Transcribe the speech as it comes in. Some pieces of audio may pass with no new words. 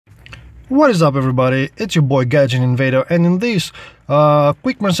What is up, everybody? It's your boy Gaijin Invader, and in this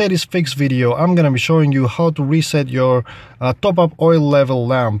quick Mercedes fix video I'm gonna be showing you how to reset your top-up oil level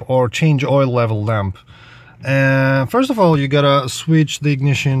lamp or change oil level lamp. And first of all, you gotta switch the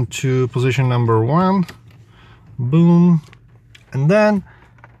ignition to position number 1. Boom. And then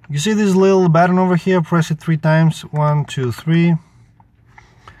you see this little button over here, press it 3 times. 1, 2, 3.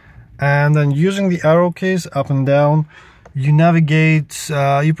 And then using the arrow keys up and down, you navigate,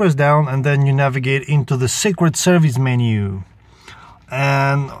 you press down and then you navigate into the secret service menu.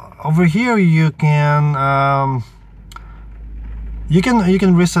 And over here you can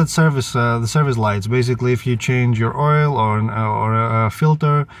reset service, the service lights. Basically, if you change your oil or a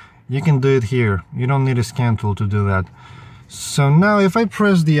filter, you can do it here. You don't need a scan tool to do that. So now if I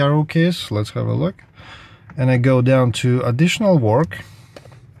press the arrow keys, let's have a look, and I go down to additional work,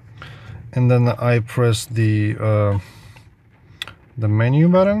 and then I press the menu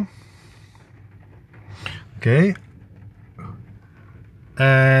button. Okay,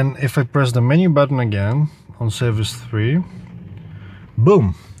 and if I press the menu button again on service 3,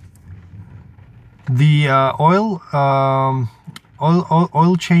 boom, the oil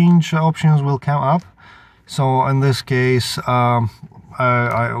change options will come up. So in this case,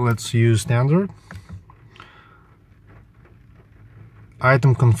 let's use standard.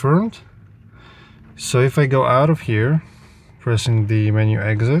 Item confirmed. So if I go out of here, pressing the menu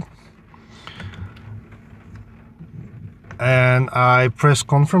exit, and I press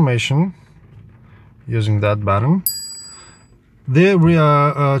confirmation using that button, the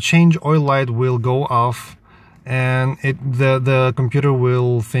change oil light will go off, and the computer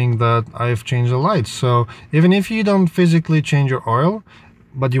will think that I've changed the lights. So even if you don't physically change your oil,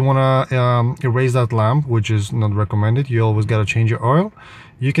 but you want to erase that lamp, which is not recommended, you always got to change your oil,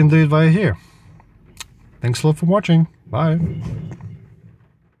 you can do it via here. Thanks a lot for watching. Bye.